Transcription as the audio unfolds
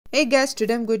Hey guys,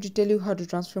 today I'm going to tell you how to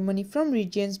transfer money from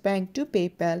Regions Bank to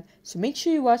PayPal. So make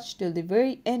sure you watch till the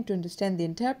very end to understand the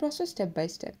entire process step by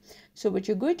step. So what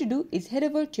you're going to do is head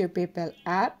over to your PayPal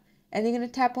app and you're going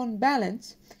to tap on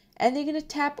balance and you're going to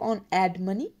tap on add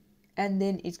money, and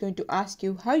then it's going to ask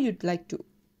you how you'd like to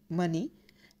money,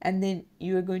 and then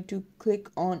you are going to click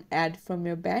on add from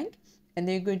your bank, and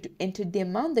then you're going to enter the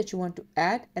amount that you want to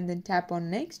add and then tap on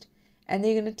next, and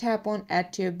then you're going to tap on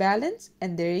add to your balance,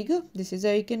 and there you go. This is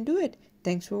how you can do it.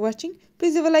 Thanks for watching.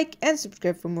 Please leave a like and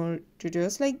subscribe for more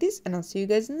tutorials like this, and I'll see you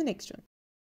guys in the next one.